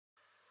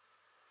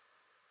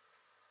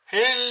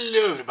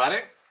Hello everybody,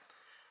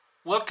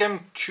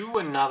 welcome to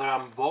another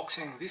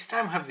unboxing. This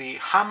time we have the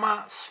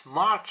Hama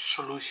Smart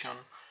Solution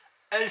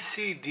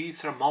LCD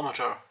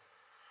Thermometer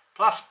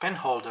plus pen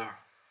holder.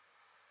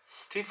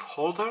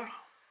 Stifthalter?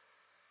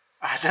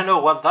 I don't know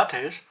what that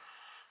is.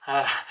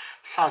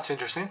 Sounds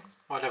interesting,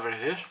 whatever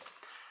it is.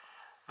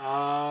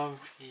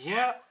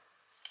 Yeah,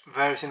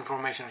 various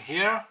information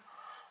here.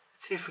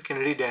 Let's see if we can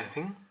read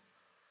anything.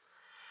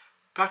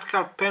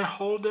 Practical pen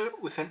holder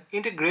with an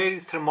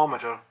integrated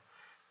thermometer,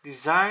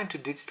 designed to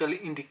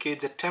digitally indicate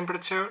the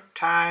temperature,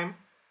 time,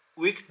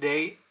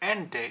 weekday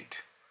and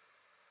date.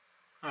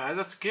 Alright,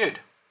 that's good.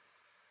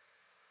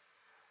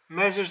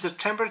 Measures the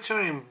temperature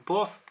in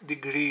both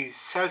degrees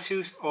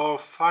Celsius or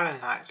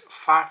Fahrenheit.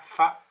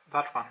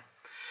 That one.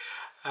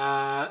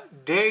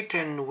 Date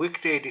and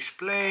weekday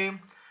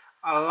display.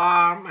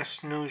 Alarm and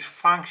snooze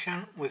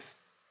function with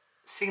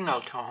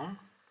signal tone.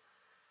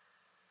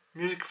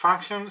 Music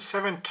function,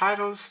 7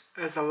 titles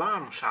as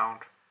alarm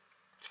sound.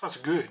 Sounds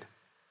good.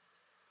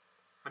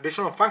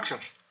 Additional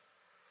functions.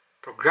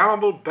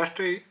 Programmable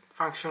birthday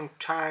function,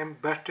 time,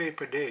 birthday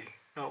per day.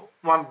 No,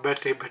 one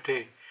birthday per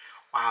day.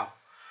 Wow.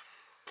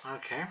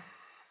 Okay.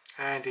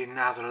 And in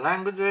other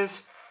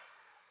languages,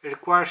 it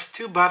requires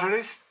 2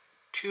 batteries,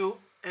 2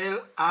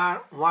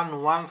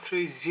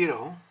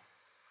 LR1130,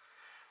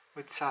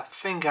 with a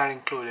finger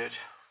included.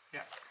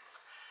 Yeah.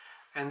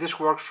 And this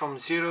works from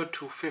 0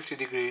 to 50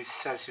 degrees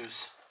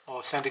Celsius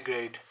or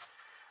centigrade,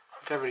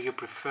 whatever you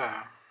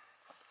prefer.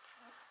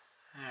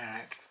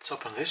 Alright, let's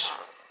open this.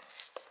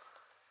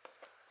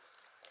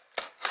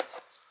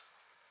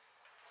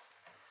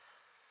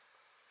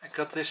 I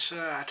got this,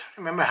 I don't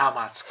remember how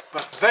much,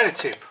 but very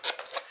cheap.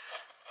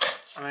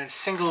 I mean,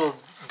 single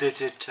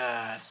digit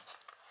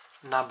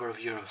number of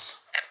euros.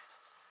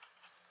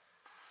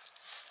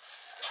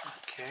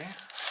 Okay.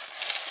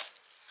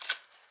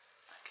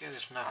 Okay,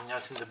 there's nothing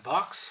else in the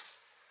box.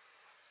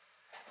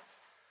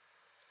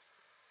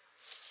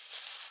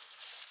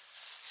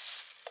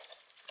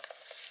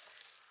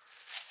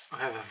 We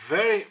have a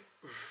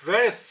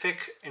very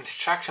thick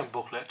instruction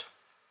booklet.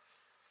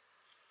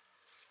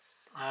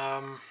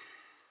 As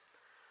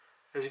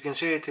you can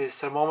see, it is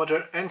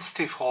thermometer and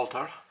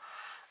Stifthalter.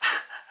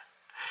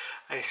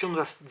 I assume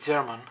that's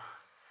German,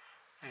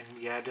 and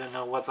yeah, I don't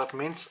know what that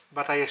means,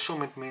 but I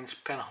assume it means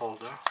pen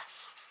holder.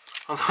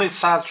 Although it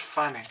sounds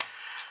funny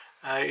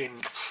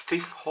in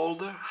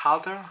Stifthalter,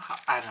 halter,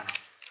 I don't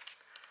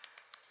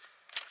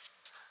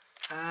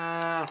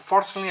know.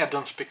 Unfortunately, I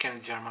don't speak any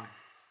German.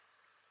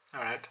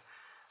 Alright.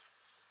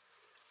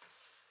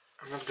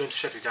 I'm not going to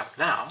set it up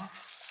now.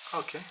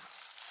 Okay.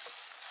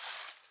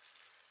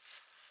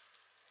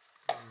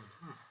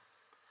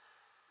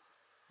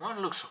 One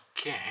looks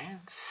okay.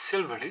 It's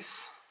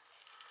silverish.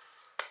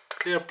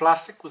 Clear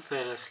plastic with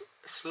a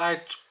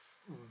slight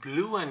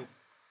blue and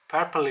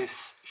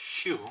purplish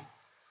hue.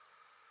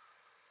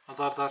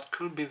 Although that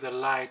could be the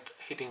light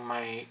hitting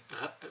my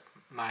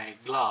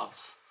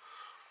gloves.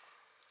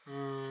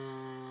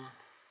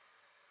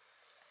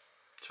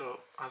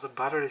 So are the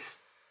batteries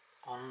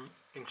on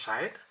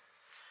inside?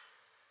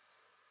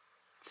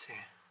 Let's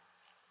see.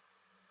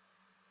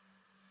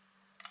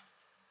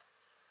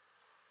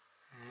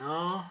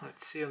 No,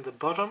 let's see on the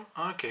bottom.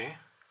 Okay.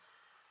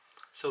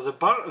 So the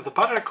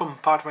battery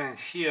compartment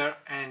is here,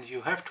 and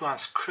you have to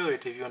unscrew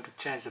it if you want to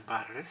change the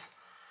batteries.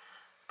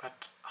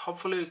 But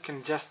hopefully you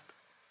can just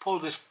pull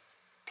this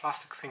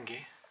plastic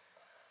thingy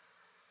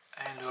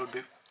and you'll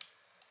be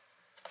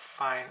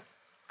fine.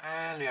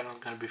 And we are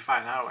not going to be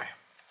fine, are we?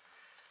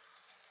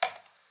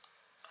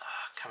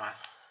 Come on.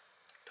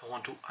 Don't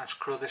want to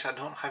unscrew this. I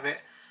don't have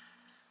it.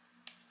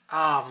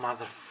 Ah,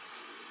 mother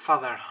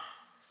father.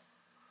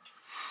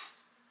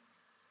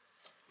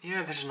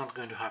 Yeah, this is not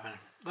going to happen.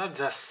 That's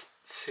just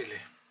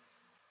silly.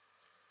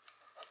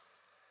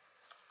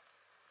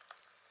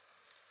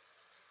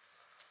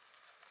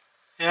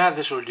 Yeah,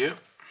 this will do. You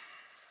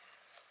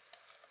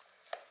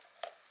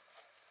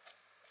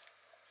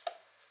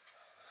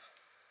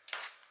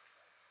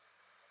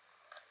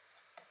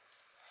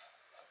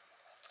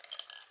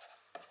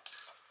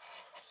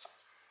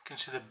can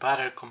see the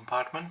battery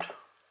compartment.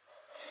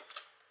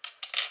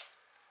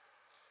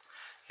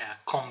 Yeah,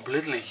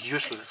 completely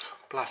useless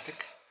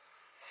plastic.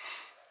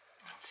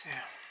 Let's see.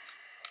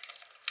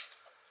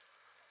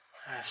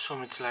 I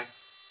assume it's like...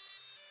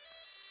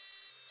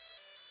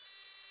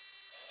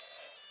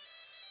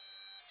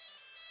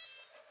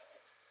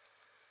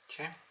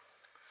 Okay.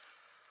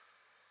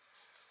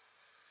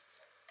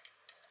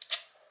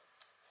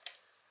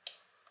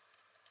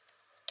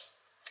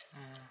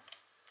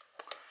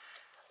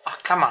 Ah,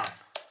 come on.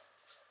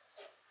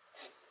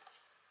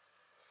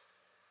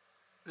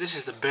 This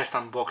is the best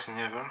unboxing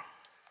ever.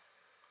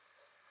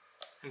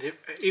 And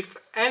if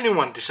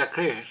anyone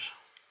disagrees,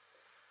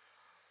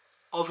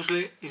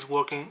 obviously it's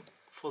working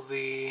for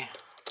the,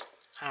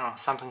 I don't know,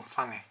 something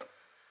funny.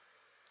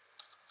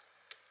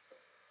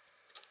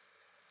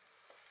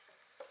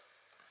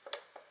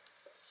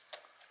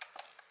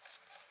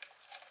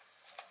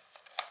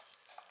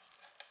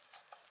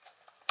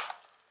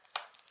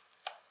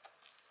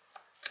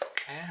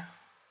 Okay.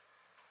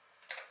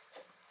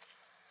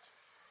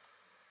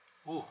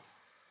 Ooh.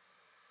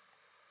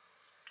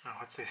 Oh,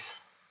 what's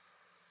this?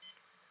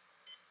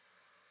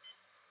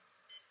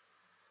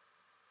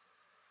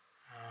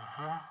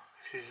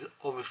 This is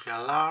obviously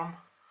alarm.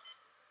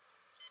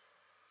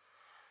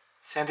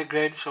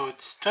 Centigrade, so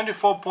it's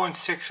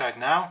 24.6 right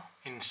now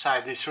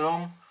inside this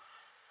room,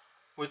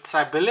 which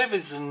I believe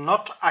is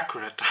not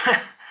accurate.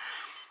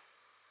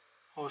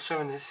 Or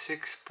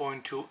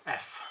 76.2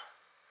 F.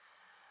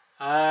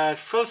 It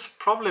feels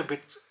probably a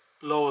bit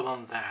lower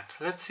than that.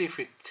 Let's see if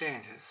it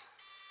changes.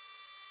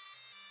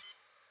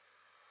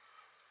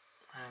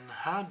 And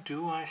how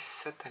do I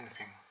set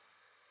anything?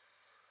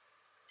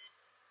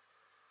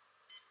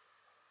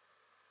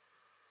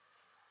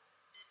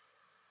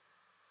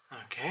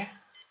 Okay.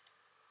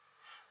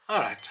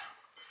 Alright.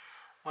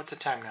 What's the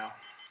time now?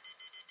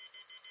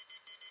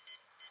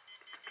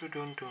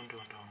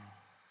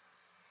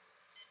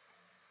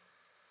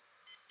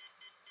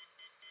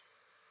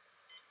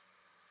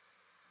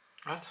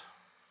 What?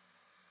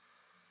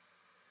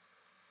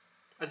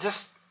 I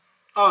just...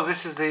 Oh,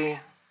 this is the...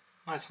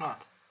 No, it's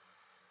not.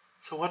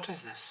 So what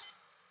is this?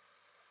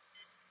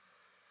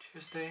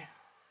 Tuesday.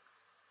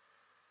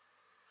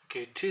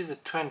 Okay, it is the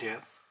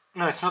 20th.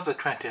 No, it's not the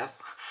 20th.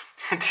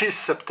 It is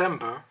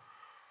September.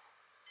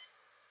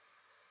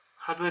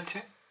 How do I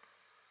change?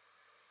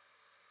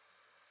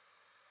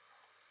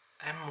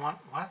 M1,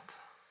 what?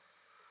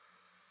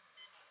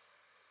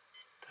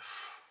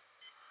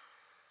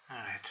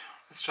 Alright,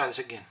 let's try this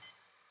again.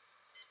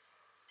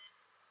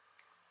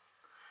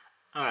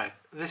 Alright,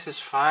 this is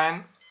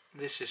fine,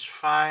 this is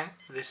fine,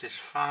 this is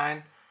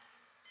fine.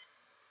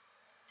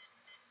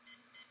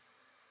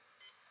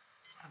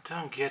 I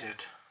don't get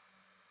it.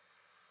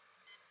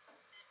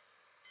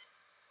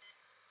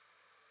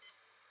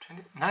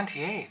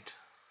 98.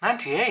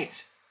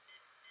 98?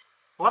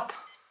 What?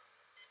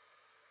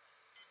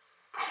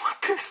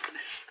 What is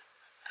this?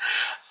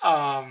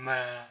 Oh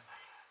man,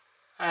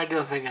 I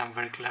don't think I'm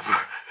very clever.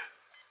 I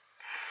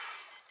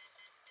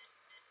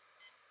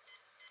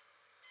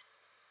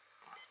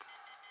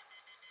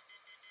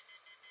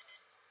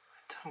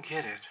don't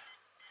get it.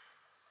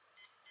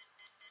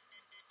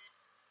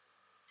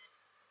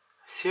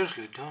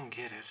 Seriously, don't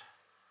get it.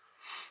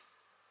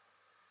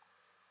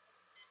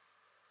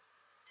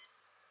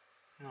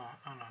 No.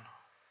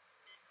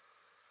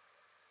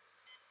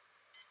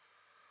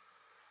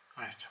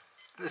 Alright,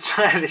 let's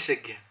try this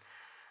again.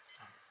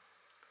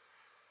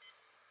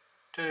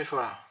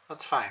 24 hours,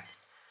 that's fine.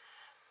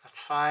 That's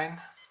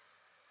fine.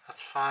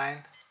 That's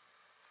fine.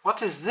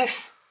 What is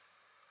this?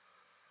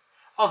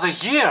 Oh, the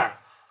year!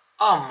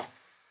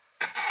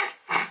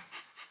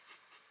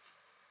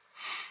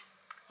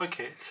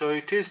 Okay, so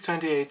it is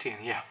 2018,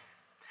 yeah.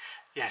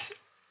 Yes,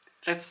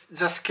 let's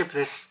just keep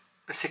this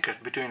a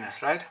secret between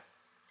us, right?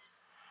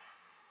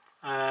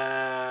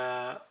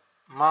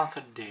 Month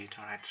and date,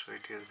 alright, so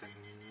it is the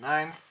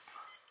 9th.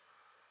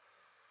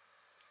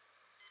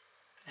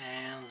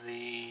 And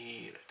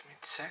the, let me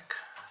check,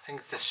 I think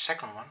it's the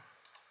second one.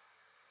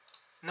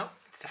 No,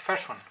 it's the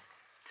first one.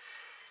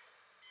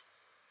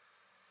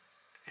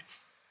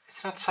 It's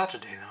not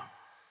Saturday though.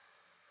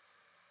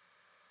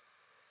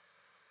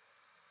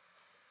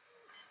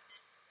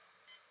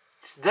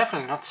 It's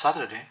definitely not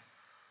Saturday.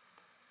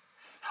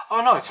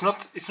 Oh no, it's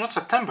not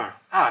September.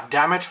 Ah,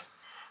 damn it.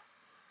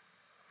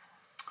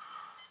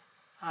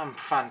 I'm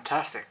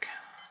fantastic.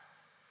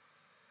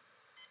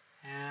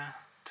 Yeah,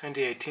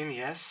 2018,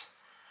 yes.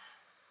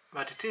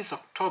 But it is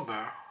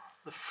October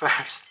the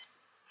 1st.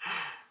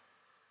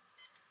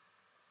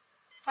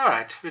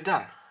 Alright, we're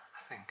done,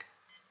 I think.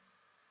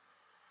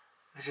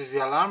 This is the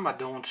alarm, I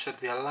don't want to set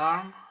the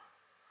alarm.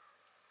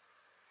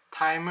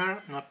 Timer,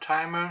 not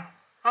timer.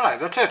 Alright,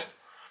 that's it.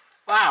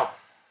 Wow,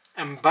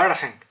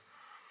 embarrassing.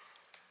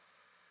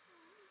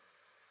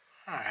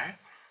 Alright,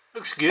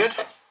 looks good.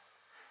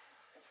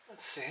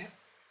 Let's see.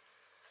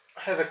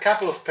 I have a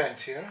couple of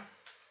pens here.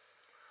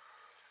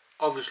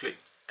 Obviously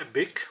a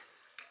Bic.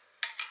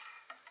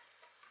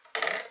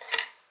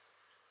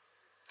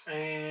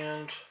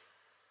 And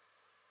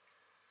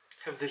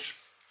have this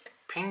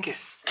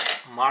pinkish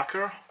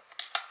marker.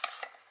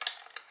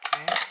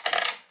 Okay.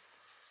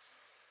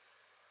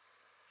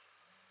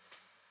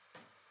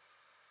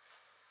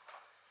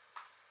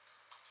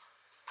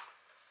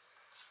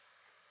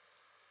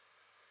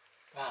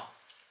 Wow,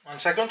 1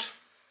 second.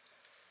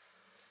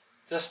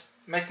 Just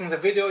making the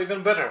video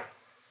even better.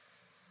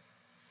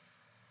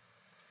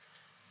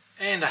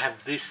 And I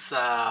have this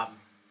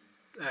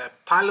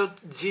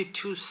Pilot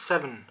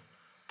G27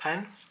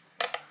 pen.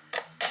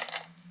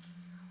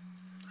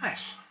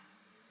 Nice.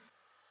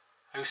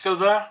 Are you still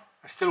there? Are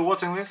you still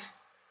watching this?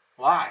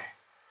 Why?